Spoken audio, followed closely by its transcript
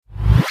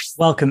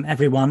Welcome,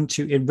 everyone,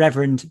 to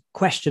Irreverend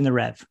Question the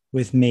Rev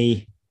with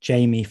me,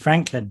 Jamie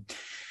Franklin.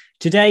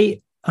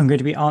 Today, I'm going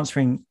to be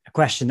answering a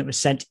question that was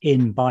sent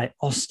in by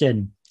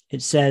Austin.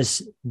 It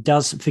says,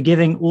 does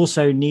forgiving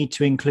also need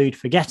to include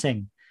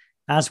forgetting?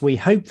 As we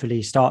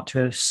hopefully start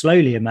to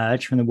slowly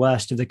emerge from the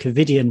worst of the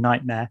COVIDian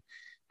nightmare,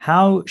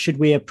 how should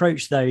we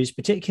approach those,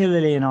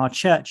 particularly in our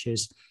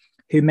churches,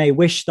 who may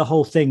wish the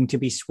whole thing to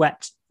be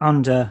swept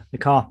under the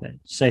carpet?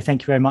 So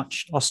thank you very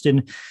much,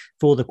 Austin,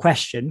 for the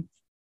question.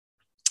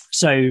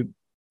 So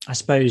I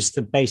suppose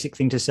the basic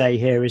thing to say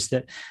here is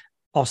that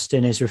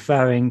Austin is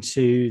referring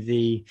to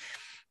the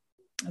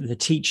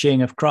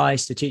teaching of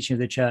Christ, the teaching of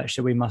the church,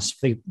 that we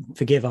must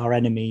forgive our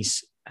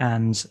enemies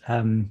and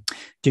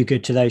do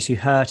good to those who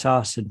hurt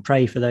us and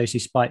pray for those who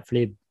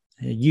spitefully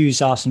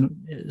use us and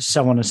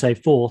so on and so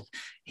forth.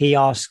 He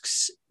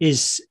asks,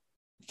 is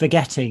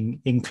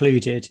forgetting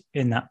included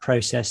in that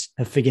process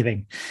of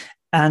forgiving?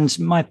 And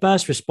my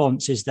first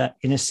response is that,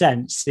 in a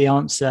sense, the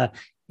answer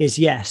is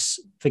yes.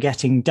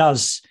 Forgetting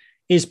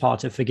is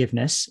part of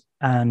forgiveness.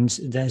 And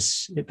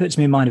it puts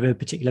me in mind of a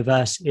particular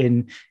verse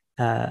in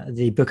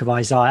the book of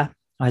Isaiah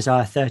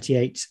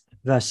 38,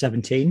 verse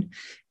 17,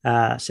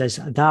 says,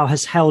 "Thou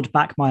hast held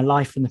back my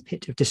life from the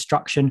pit of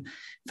destruction,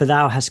 for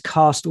thou hast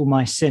cast all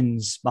my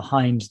sins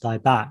behind thy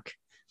back."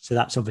 So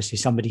that's obviously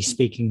somebody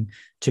speaking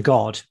to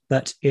God,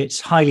 but it's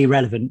highly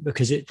relevant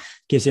because it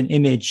gives an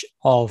image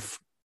of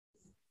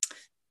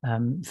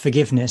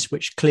forgiveness,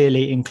 which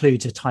clearly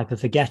includes a type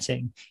of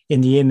forgetting. In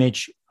the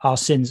image, our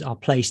sins are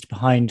placed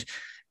behind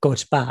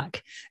God's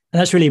back. And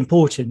that's really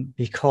important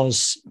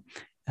because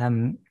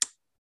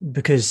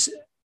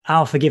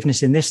our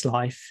forgiveness in this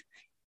life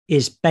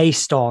is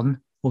based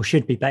on, or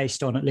should be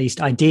based on, at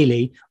least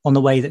ideally, on the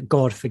way that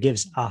God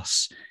forgives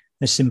us.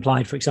 This is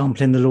implied, for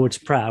example, in the Lord's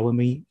Prayer, when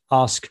we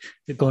ask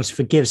that God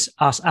forgives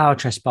us our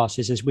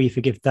trespasses as we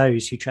forgive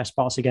those who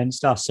trespass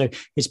against us. So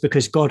it's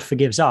because God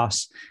forgives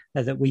us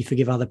that we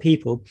forgive other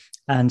people,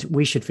 and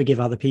we should forgive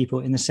other people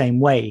in the same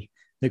way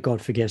that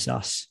God forgives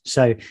us.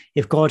 So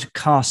if God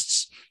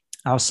casts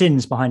our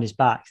sins behind his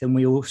back, then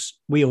we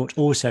ought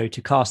also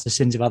to cast the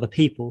sins of other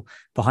people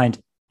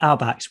behind our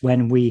backs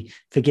when we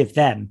forgive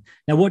them.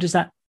 Now, what does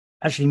that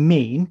actually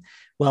mean?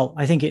 Well,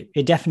 I think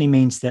it definitely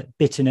means that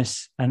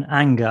bitterness and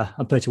anger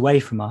are put away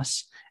from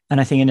us.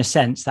 And I think, in a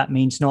sense, that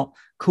means not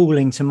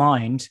calling to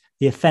mind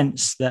the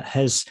offence that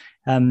has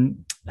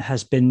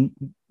been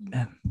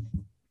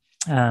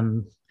the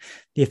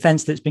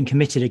offence that's been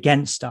committed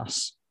against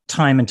us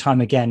time and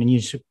time again, and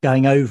you're sort of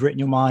going over it in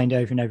your mind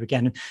over and over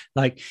again,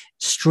 like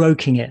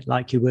stroking it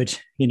like you would,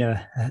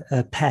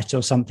 a pet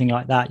or something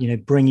like that,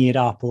 bringing it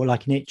up, or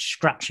like an itch,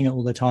 scratching it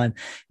all the time,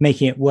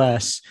 making it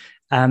worse.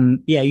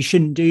 You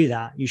shouldn't do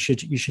that. You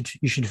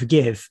should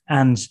forgive,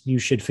 and you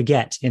should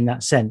forget. In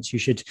that sense, you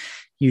should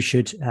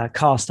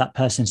cast that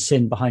person's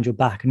sin behind your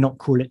back and not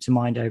call it to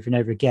mind over and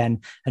over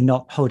again, and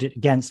not hold it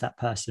against that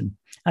person.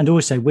 And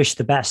also wish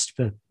the best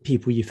for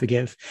people you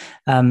forgive.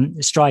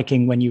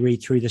 Striking when you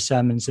read through the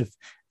sermons of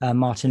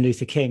Martin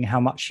Luther King, how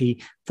much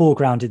he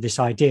foregrounded this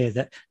idea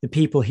that the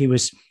people he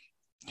was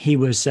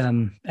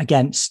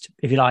against,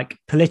 if you like,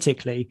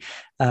 politically,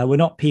 were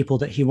not people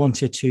that he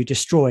wanted to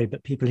destroy,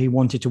 but people he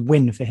wanted to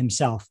win for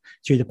himself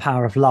through the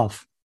power of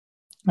love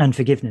and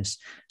forgiveness.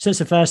 So that's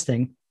the first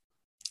thing.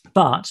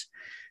 But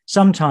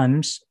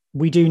sometimes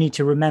we do need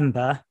to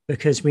remember,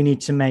 because we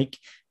need to make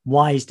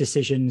wise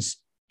decisions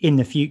in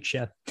the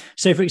future.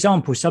 So, for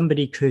example,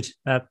 somebody could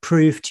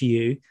prove to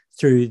you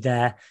through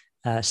their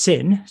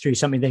sin, through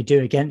something they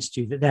do against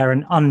you, that they're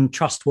an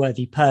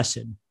untrustworthy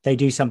person. They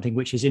do something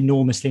which is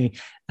enormously,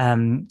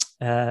 it's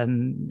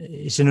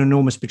an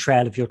enormous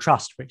betrayal of your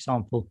trust, for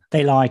example.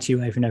 They lie to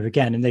you over and over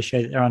again, and they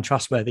show that they're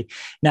untrustworthy.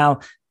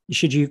 Now,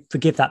 should you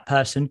forgive that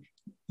person?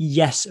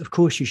 Yes, of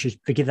course you should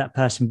forgive that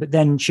person. But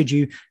then should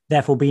you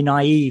therefore be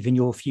naive in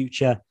your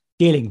future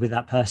dealing with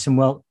that person?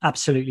 Well,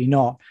 absolutely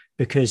not,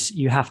 because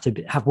you have to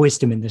have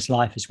wisdom in this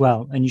life as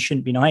well, and you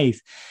shouldn't be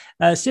naive.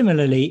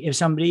 Similarly, if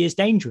somebody is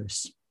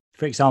dangerous,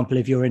 for example,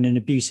 if you're in an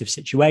abusive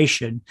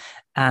situation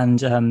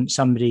and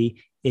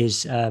somebody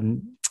is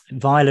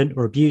violent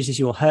or abuses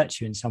you or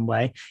hurts you in some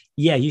way,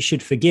 you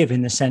should forgive,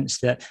 in the sense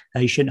that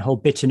you shouldn't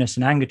hold bitterness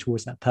and anger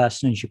towards that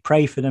person, and you should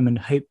pray for them and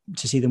hope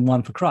to see them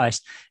won for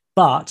Christ.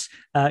 But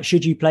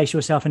should you place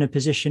yourself in a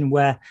position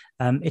where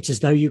it's as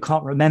though you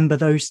can't remember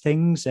those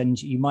things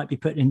and you might be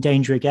put in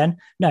danger again?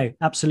 No,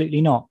 absolutely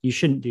not. You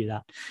shouldn't do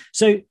that.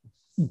 So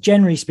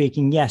generally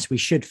speaking, yes, we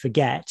should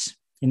forget,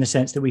 in the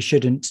sense that we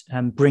shouldn't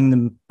bring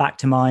them back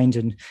to mind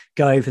and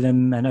go over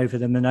them and over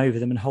them and over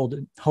them and hold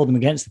them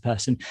against the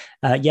person.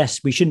 Yes,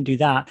 we shouldn't do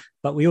that,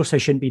 but we also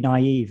shouldn't be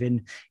naive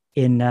in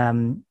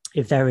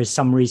if there is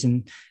some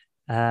reason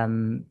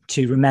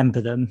to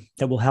remember them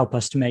that will help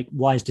us to make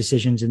wise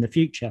decisions in the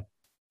future.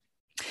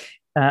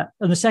 And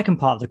the second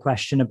part of the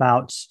question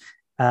about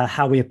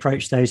how we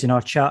approach those in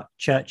our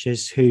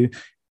churches who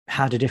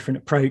had a different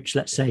approach,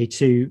 let's say,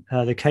 to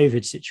the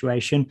COVID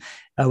situation,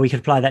 we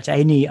could apply that to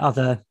any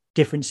other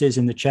differences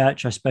in the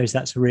church. I suppose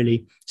that's a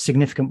really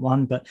significant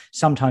one, but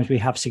sometimes we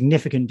have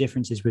significant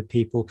differences with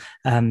people,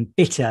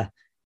 bitter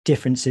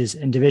differences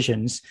and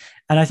divisions.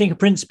 And I think a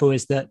principle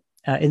is that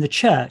in the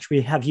church,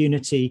 we have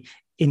unity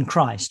in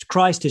Christ.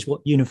 Christ is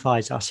what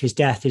unifies us, his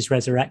death, his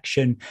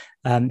resurrection,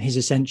 his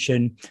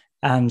ascension,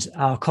 and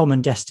our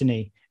common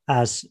destiny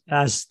as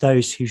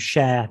those who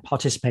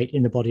participate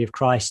in the body of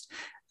Christ,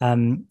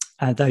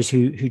 those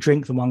who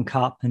drink the one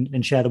cup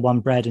and share the one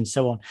bread and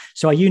so on.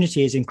 So our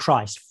unity is in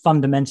Christ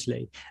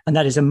fundamentally, and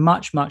that is a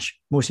much, much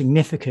more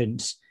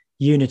significant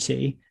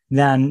unity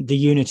than the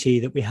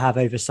unity that we have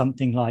over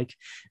something like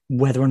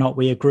whether or not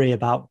we agree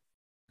about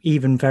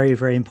even very,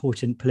 very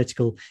important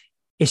political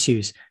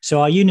issues.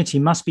 So our unity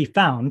must be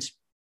found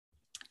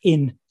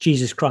in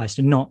Jesus Christ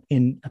and not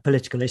in a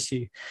political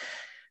issue.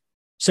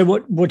 So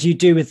what do you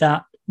do with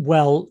that?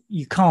 Well,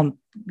 you can't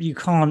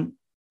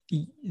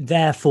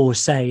therefore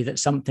say that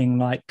something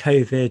like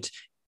COVID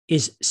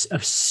is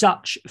of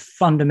such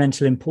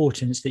fundamental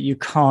importance that you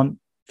can't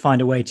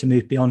find a way to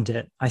move beyond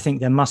it. I think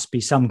there must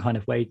be some kind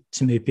of way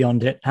to move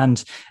beyond it,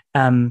 and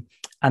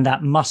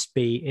that must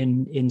be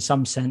in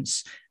some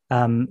sense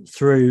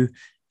through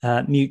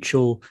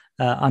mutual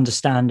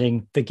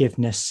understanding,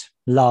 forgiveness,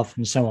 love,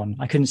 and so on.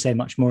 I couldn't say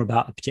much more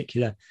about a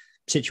particular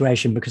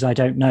situation because I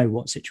don't know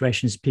what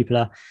situations people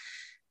are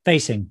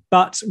facing.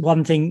 But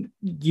one thing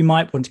you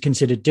might want to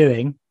consider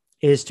doing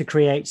is to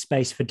create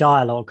space for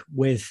dialogue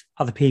with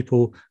other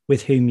people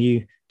with whom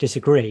you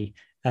disagree,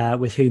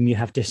 with whom you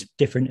have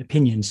different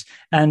opinions.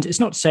 And it's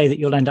not to say that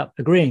you'll end up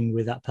agreeing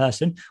with that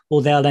person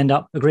or they'll end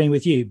up agreeing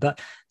with you, but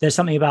there's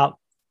something about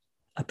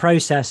a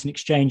process and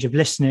exchange of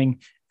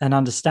listening and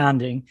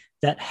understanding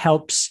that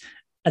helps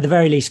at the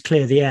very least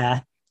clear the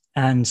air.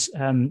 And,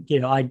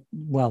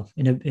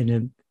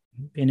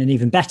 in an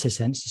even better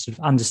sense, to sort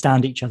of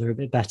understand each other a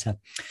bit better.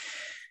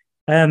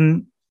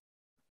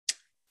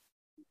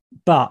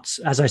 But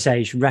as I say,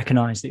 you should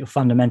recognize that your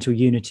fundamental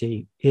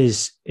unity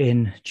is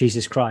in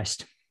Jesus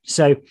Christ.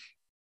 So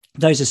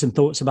those are some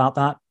thoughts about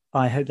that.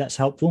 I hope that's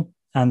helpful.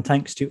 And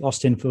thanks to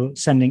Austin for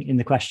sending in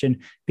the question.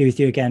 Be with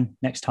you again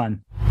next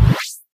time.